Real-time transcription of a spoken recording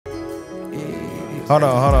Hold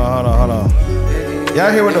on.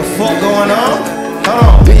 Y'all hear what the fuck going on? Hold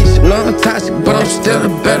on. Bitch, no, I'm toxic, but I'm still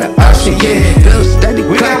a better option, yeah. Feel steady,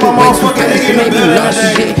 We got cracking my way too motherfucking fast, nigga you made me in the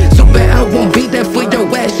nauseous, building. yeah. So bad, I won't beat that for your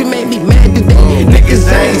ass, you made me mad today. Niggas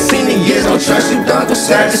I ain't seen in years, don't trust you, dog, go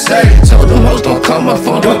sad to say. Told them hoes don't call my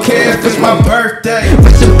phone, Don't care if it's my birthday.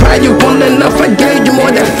 But your pride, you want enough, I gave you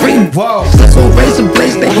more than free. Whoa. Let's go razor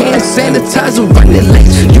blades, the hand sanitizer running late.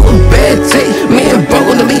 You a bad tape, me and bro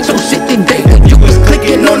gonna delete your shit today. When you was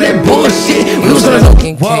clicking on that bullshit, we was on a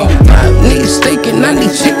looking king. I need steak and I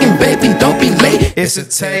need chicken, baby, don't be late. It's a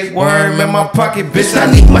tape worm in my pocket, bitch. I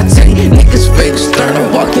need my tape, niggas fake stern,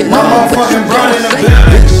 I'm walking My on. motherfucking brother in the Say, building.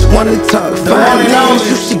 bitches wanna talk, one five and names, only.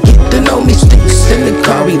 you should get to know me. Sticks in the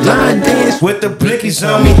car, we line dance. With the blickies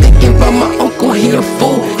on Me me. thinking about my uncle, he a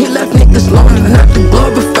fool. He left niggas lonely, not to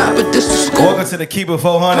glorify, but this is school. Welcome to the Keeper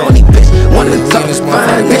 400. Only bitch wanna talk this fine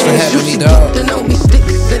motherfucker. Thanks for names. having You me, should dog. get to know me.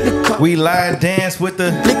 Sticks in the car. We line dance with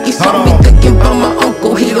the. Blicky Hold saw me on. thinking about my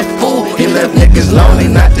uncle, he a fool. He left niggas lonely,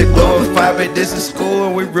 not to glorify, But this is school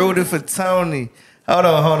and we rooted for Tony. Hold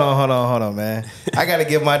on, man. I gotta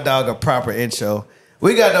give my dog a proper intro.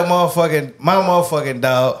 We got my motherfucking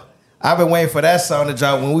dog. I've been waiting for that song to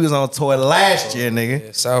drop when we was on tour last year, nigga.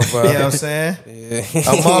 Yeah, South You know what I'm saying? Yeah. A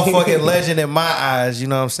motherfucking legend in my eyes, you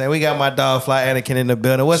know what I'm saying? We got my dog Fly Anakin in the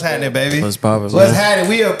building. What's happening, baby? What's poppin', What's man? happening?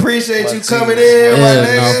 We appreciate you Martinez. coming in, my Yeah,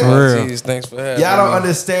 nigga. no, for real. Jeez, thanks for having Y'all don't me.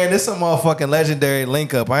 understand. This is a motherfucking legendary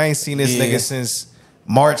link up. I ain't seen this Yeah. nigga since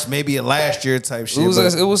March, maybe last year type shit. It was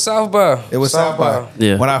but it was South by. it was South by.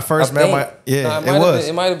 Yeah. When I first met my it was.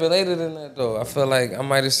 It might have been later than that though. I feel like I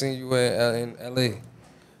might have seen you in LA.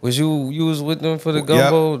 Was you was with them for the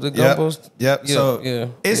gumbo? The gumbos? Yep. Yeah, So yeah,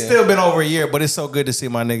 it's yeah. still been over a year, but it's so good to see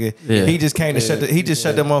my nigga. Yeah. He just came to shut the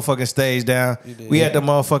motherfucking stage down. We had the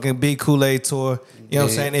motherfucking Big Kool-Aid tour. You know what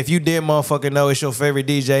I'm saying? If you did motherfucking know, it's your favorite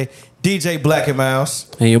DJ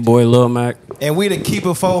DjBlackNMyles. And your boy Lil Mac. And we the keep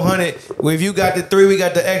it 400. Well, if you got the 3, we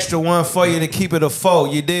got the extra 1 for you to keep it a 4.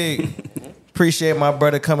 You dig? Appreciate my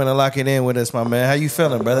brother coming and locking in with us, my man. How you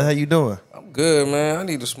feeling, brother? How you doing? I'm good, man. I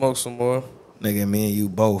need to smoke some more. Nigga, me and you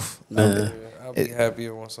both. Man. I'll be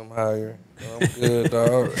happier once I'm higher. I'm good,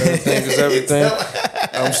 dog. Everything is everything.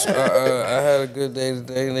 I had a good day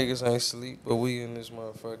today. Niggas ain't sleep, but we in this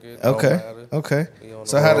motherfucker. It don't matter. Okay. We on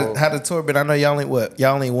So the how road. the tour been? I know y'all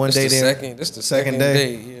only one This day the there. second. This the second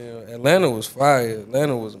day. Yeah, Atlanta was fire.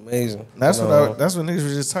 Atlanta was amazing. That's You what know, that's what niggas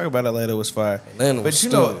was just talking about. Atlanta was fire. Atlanta But was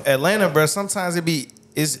you know, stupid. Atlanta, bro. Sometimes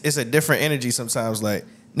it's a different energy. Sometimes like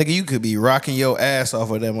nigga, you could be rocking your ass off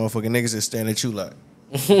of that motherfucking niggas that stand at you like.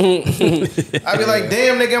 I be like,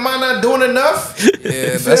 damn, nigga, am I not doing enough?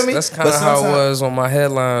 Yeah, You feel me? that's kind of But how it sometimes- was on my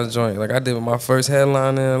headline joint. Like I did my first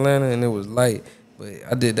headline in Atlanta, and it was light. But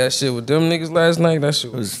I did that shit with them niggas last night. That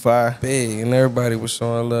shit It was was fire. big, and everybody was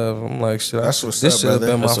showing love. I'm like, shit, That's what's this up, should have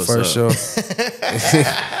brother. been my That's what's first show.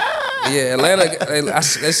 Yeah, Atlanta.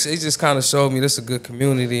 It just kind of showed me this a good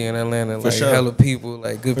community in Atlanta. Like sure. hella people,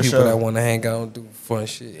 like good For people sure. that want to hang out and do fun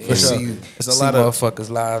shit. And For sure. see, It's a see lot of- motherfuckers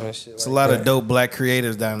live and shit. It's a lot of dope black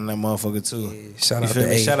creatives down in that motherfucker too. Yeah, shout You out feel to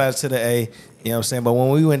me? A. Shout out to the A. You know what I'm saying? But when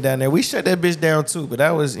we went down there, we shut that bitch down too. But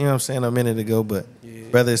that was, you know what I'm saying, a minute ago. But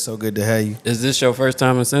brother, it's so good to have you. Is this your first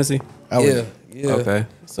time in Cincy? Yeah. Okay.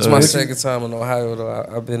 So It's my second time in Ohio though.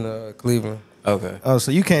 I've been to Cleveland. Okay. Oh, so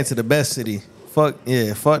you came to the best city. Fuck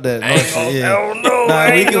that. North shit, yeah. I don't know. Nah,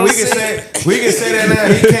 I we ain't can gonna say that now.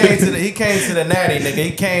 He came to the natty, nigga.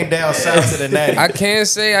 He came down south to the natty. I can't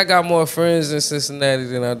say I got more friends in Cincinnati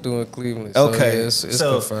than I do in Cleveland. So Okay. yeah, it's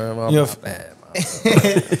So, confirmed. you know, I'm bad.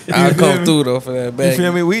 I'll come through though for that You bag.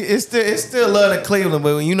 feel me? It's still love to Cleveland,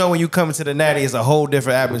 but when you come into the natty, it's a whole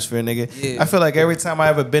different atmosphere, nigga. Yeah. I feel like every time I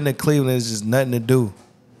ever been to Cleveland, it's just nothing to do.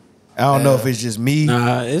 I don't know if it's just me.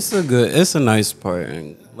 Nah, it's a nice part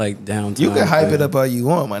and like downtown. You can hype it up all you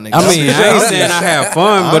want, my nigga. I mean, I ain't saying I have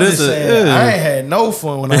fun, but I'm it's just saying, a. I ain't had no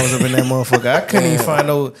fun when I was up in that motherfucker. I couldn't even find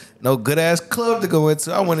no good ass club to go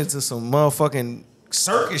into. I went into some motherfucking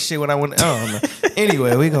circus shit when I went. I don't know.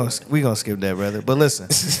 Anyway, we gonna skip that, brother. But listen,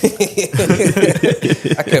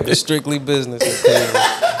 I kept it strictly business. In Cleveland.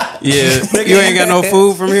 Yeah, you ain't got no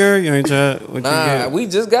food from here. You ain't tried. What you Nah, get? we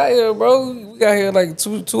just got here, bro. We got here like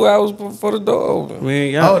two hours before the door I opened.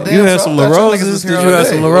 mean, y'all, Oh, damn, you had so some I thought y'all niggas LaRoses. was Did here you all have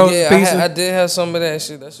day. some LaRose Yeah, pizza? I did have some of that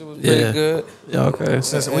shit. That shit was pretty Yeah. good. Yeah, okay.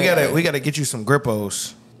 listen, we gotta get you some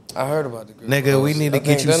grippos. I heard about the grip Nigga, we hoes. need to I think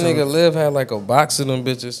get you that some- nigga Liv had like a box of them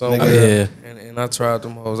bitches somewhere. Nigga. Yeah. And I tried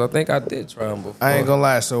them hoes. I think I did try them before. I ain't gonna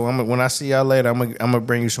lie. So when I see y'all later, I'm gonna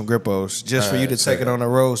bring you some grippos just for you to take it on the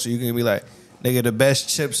road, so you can be like, nigga, the best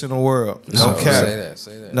chips in the world. No So, cap.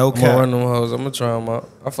 Say that. No I'm gonna cap. run them hoes. I'm gonna try them out.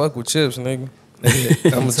 I fuck with chips, nigga.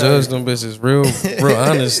 I'm gonna judge them bitches real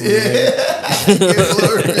honestly.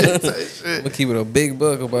 I'm gonna keep it a big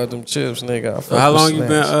buck about them chips, nigga. So how long you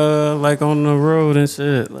been like on the road and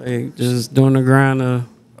shit? Like just doing the grind of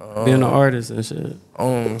being an artist and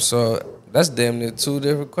shit. So that's damn near two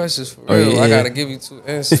different questions for real. I gotta give you two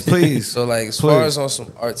answers. Please. So like as far as on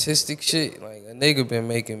some artistic shit, like a nigga been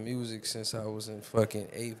making music since I was in fucking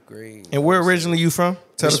 8th grade. And where originally you from?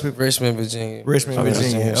 Tell the people. Richmond, Virginia. Richmond,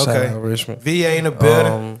 Virginia. Shout Okay. out Richmond. VA in the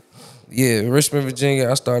building. Yeah, Richmond, Virginia.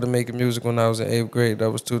 I started making music when I was in 8th grade. That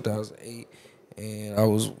was 2008. And I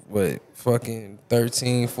was, fucking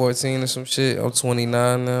 13, 14 or some shit. I'm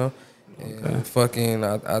 29 now. And fucking,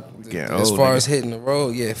 as far as hitting the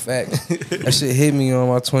road, fact. That shit hit me on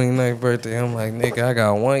my 29th birthday. I'm like, nigga, I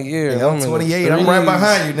got 1 year. Yeah, I'm 28. I'm right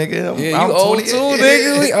behind you, nigga. I'm you old too,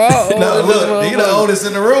 nigga. We all old. No, look, you the oldest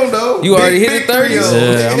in the room, though. You already hit the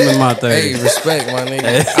 30s? Yeah, I'm in my 30s. Hey, respect, my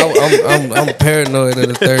nigga. I'm paranoid of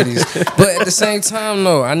the 30s. But at the same time,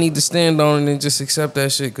 no, I need to stand on it and just accept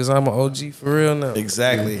that shit because I'm an OG for real now.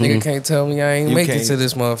 Exactly. Nigga can't tell me I ain't make it to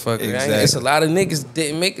this motherfucker. Exactly. It's a lot of niggas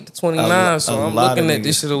didn't make it to 29, so I'm looking at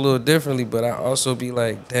this shit a little differently, but I also be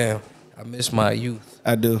like, damn, I miss my youth.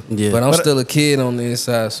 I do. Yeah. But I'm still a kid on the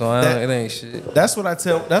inside, so it ain't shit. That's what I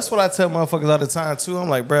tell motherfuckers all the time too. I'm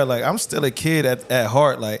like, bro, like I'm still a kid at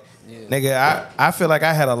heart. Like, nigga, I feel like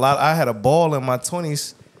I had a ball in my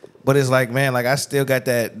 20s. But it's like, man, like I still got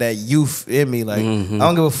that youth in me. Like, I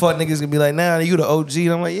don't give a fuck. Niggas gonna be like, nah, you the OG.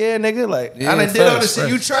 And I'm like, yeah, nigga. Like, I done did all the shit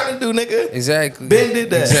you trying to do, nigga. Exactly. Ben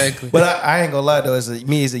did that. Exactly. But I ain't gonna lie though. As a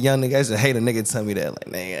young nigga, I used to hate a nigga tell me that. Like,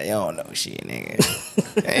 nigga, you don't know shit, nigga.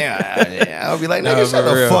 I'll be like, nigga, shut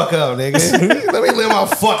the fuck up, nigga. Let me live my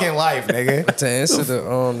fucking life, nigga. To answer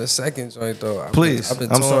the second joint though, Please. I've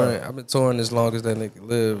been touring as long as that nigga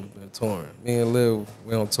lived. Been touring. Me and Liv,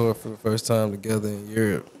 we on tour for the first time together in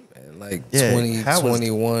Europe. Like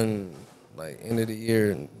 2021, like end of the year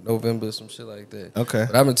in November, some shit like that. Okay.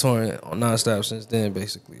 But I've been touring on nonstop since then,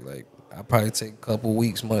 basically. Like I probably take a couple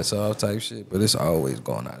weeks, months off type shit, but it's always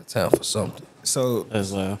going out of town for something. So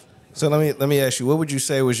That's loud. So let me ask you, what would you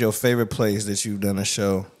say was your favorite place that you've done a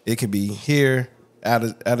show? It could be here, out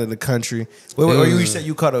of the country, or you said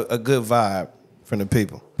you caught a good vibe from the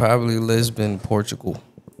people. Probably Lisbon, Portugal.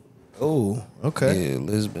 Oh, okay. Yeah,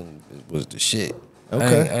 Lisbon was the shit.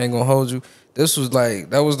 Okay. I ain't gonna hold you. This was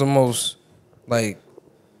like, that was the most, like,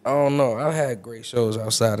 I don't know. I had great shows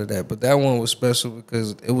outside of that, but that one was special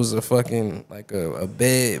because it was a fucking, like a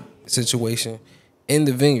bed situation in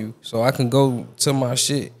the venue. So I can go to my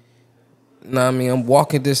shit. Nah, I mean, I'm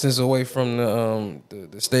walking distance away from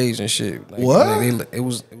the stage and shit. Like, what? Like it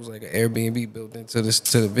was like an Airbnb built into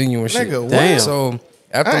the venue and shit. Nigga, what? Damn. So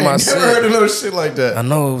after I my ain't set, never heard of no shit like that. I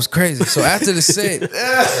know it was crazy. So after the set,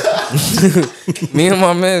 me and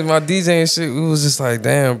my man, my DJ and shit, we was just like,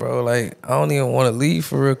 damn, bro, like I don't even want to leave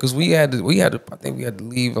for real, cause we had to. I think we had to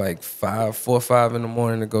leave like 4 or 5 in the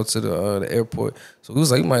morning to go to the airport. So we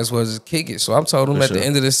was like, we might as well just kick it. So I told him For at sure. the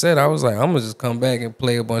end of the set, I was like, I'm gonna just come back and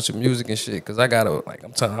play a bunch of music and shit, cause I gotta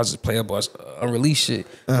I'll just play a bunch of unreleased shit.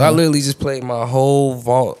 So I literally just played my whole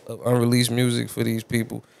vault of unreleased music for these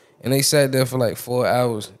people. And they sat there for like 4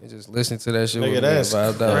 hours and just listened to that shit with me and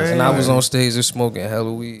vibed out. And I was on stage just smoking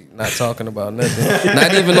hella weed, not talking about nothing.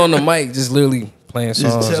 Not even on the mic, just literally playing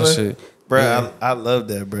songs and shit. Bro, Yeah. I love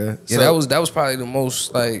that, bro. Yeah, that was probably the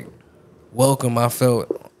most like welcome I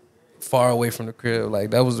felt far away from the crib.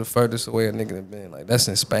 Like that was the furthest away a nigga had been. Like that's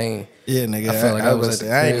in Spain. Yeah, nigga. I felt like I was at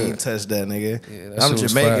the I ain't crib. even touched that, nigga. Yeah, that I'm shit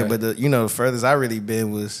was Jamaican, fire. but the furthest I really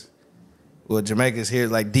been was, well, Jamaica's here.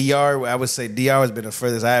 Like DR, I would say DR has been the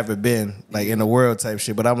furthest I ever been, like in the world type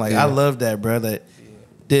shit. But I'm like, I love that, bro. That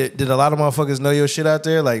did a lot of motherfuckers know your shit out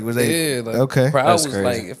there? Like, was they? Yeah, like okay. the crowd That's was crazy.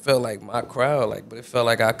 like, it felt like my crowd, like, but it felt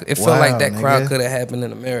like felt Wow, like that crowd nigga. could have happened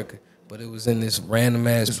in America, but it was in this random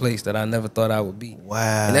ass place that I never thought I would be.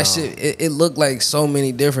 Wow. And that shit, it looked like so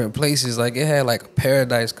many different places. Like it had like a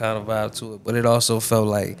paradise kind of vibe to it, but it also felt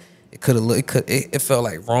like it felt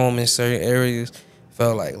like Rome in certain areas.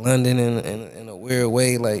 Felt like London in a weird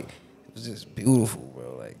way. Like it was just beautiful,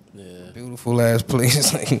 bro. Like beautiful ass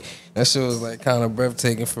place. Like that shit was like kind of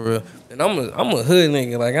breathtaking for real. And I'm a hood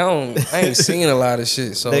nigga. Like I ain't seen a lot of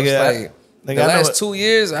shit. So Nigga, it's like nigga, the I know last what- 2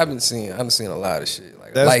 years I've seen a lot of shit.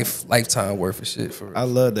 Like lifetime worth of shit for real. I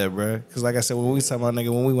love that, bro. Because like I said, when we was talking about, nigga,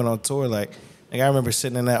 when we went on tour, like I remember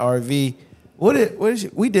sitting in that RV.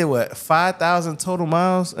 We did what, 5,000 total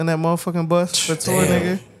miles in that motherfucking bus for tour,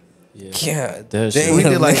 Damn. nigga. God That damn. We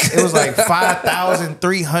did like, it was like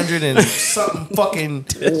 5,300 and something fucking.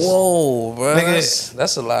 Whoa, bro. Nigga.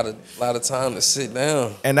 That's a lot of time to sit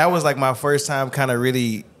down. And that was like my first time kind of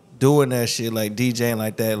really doing that shit, like DJing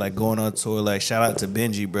like that, like going on tour, like shout out to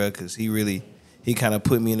Benji, bro, because he kind of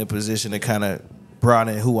put me in a position to kind of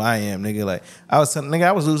broaden who I am, nigga. Like I was telling nigga,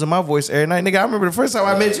 I was losing my voice every night, nigga. I remember the first time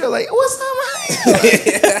I met you, like, what's up,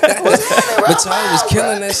 man? What's happening, bro? But y'all was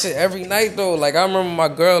killing that shit every night though. Like I remember my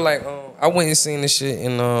girl, like I went and seen this shit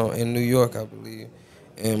in New York, I believe.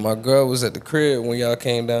 And my girl was at the crib when y'all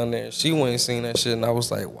came down there. She went and seen that shit, and I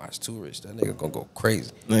was like, watch Tourist. That nigga gonna go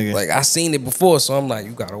crazy. Nigga. Like, I seen it before, so I'm like,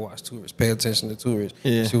 you gotta watch Tourist. Pay attention to Tourist.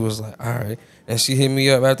 Yeah. She was like, all right. And she hit me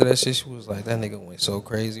up after that shit. She was like, that nigga went so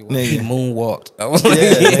crazy when he moonwalked. I was like,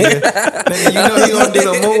 nigga. Nigga, you know he gonna do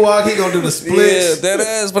the moonwalk, he gonna do the splits. Yeah, that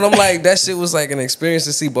ass. But I'm like, that shit was like an experience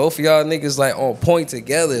to see both of y'all niggas like on point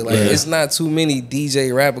together. Like, it's not too many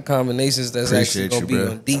DJ rapper combinations that's actually gonna be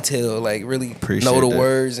on detail. Like, really know the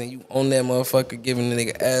words, and you on that motherfucker giving the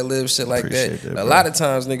nigga ad lib shit like that. A lot of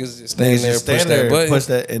times niggas just stand there and push that button. Push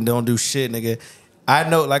that and don't do shit, nigga. I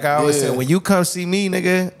know, like I always say, when you come see me,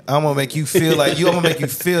 nigga, I'm gonna make you feel like I'm gonna make you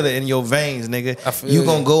feel it in your veins, nigga. You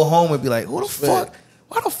gonna go home and be like, who the fuck?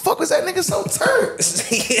 Why the fuck was that nigga so turned?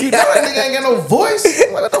 You know that nigga ain't got no voice?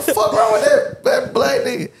 Like, what the fuck wrong with that black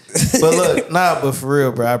nigga? But look, but for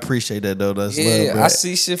real, bro, I appreciate that though. That's love, bro. I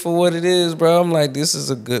see shit for what it is, bro. I'm like, this is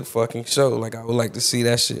a good fucking show. Like, I would like to see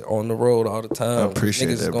that shit on the road all the time. I appreciate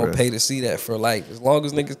niggas that, is gonna bro. pay to see that for life. As long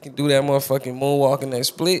as niggas can do that motherfucking moonwalk and that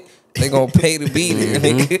split, they gonna pay to be there.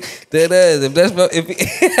 Nigga. That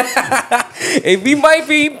if he might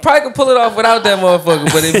be, he probably could pull it off without that motherfucker.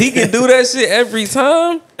 But if he can do that shit every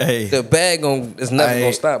time, the bag is never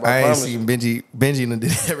gonna stop. I ain't promise. seen Benji done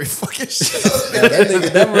did every fucking shit.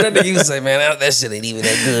 that nigga used to say, man, that shit ain't even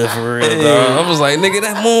that good for real, dog. I was like, nigga,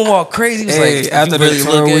 that moonwalk crazy. He was like, after the really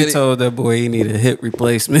tour, we told that boy he needed a hip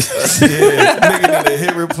replacement. Nigga need a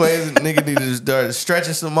hip replacement. Nigga need to start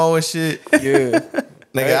stretching some more and shit. Yeah.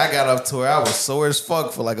 Nigga, I got up tour. I was sore as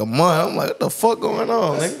fuck for like a month. I'm like, what the fuck going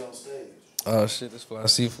on, nigga? Oh shit, this fly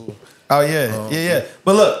seafood. Oh yeah, yeah.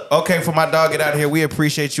 But look, okay, for my dog, get out of here. We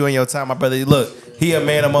appreciate you and your time, my brother. Look, he a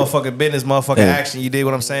man of motherfucking business, motherfucking action. You dig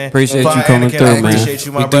what I'm saying? Appreciate you coming Anakin, through, I man. appreciate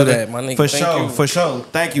you, my brother. Do that, my nigga. For sure, for sure.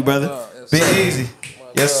 Thank you, brother. Be easy.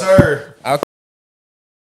 Yes, sir.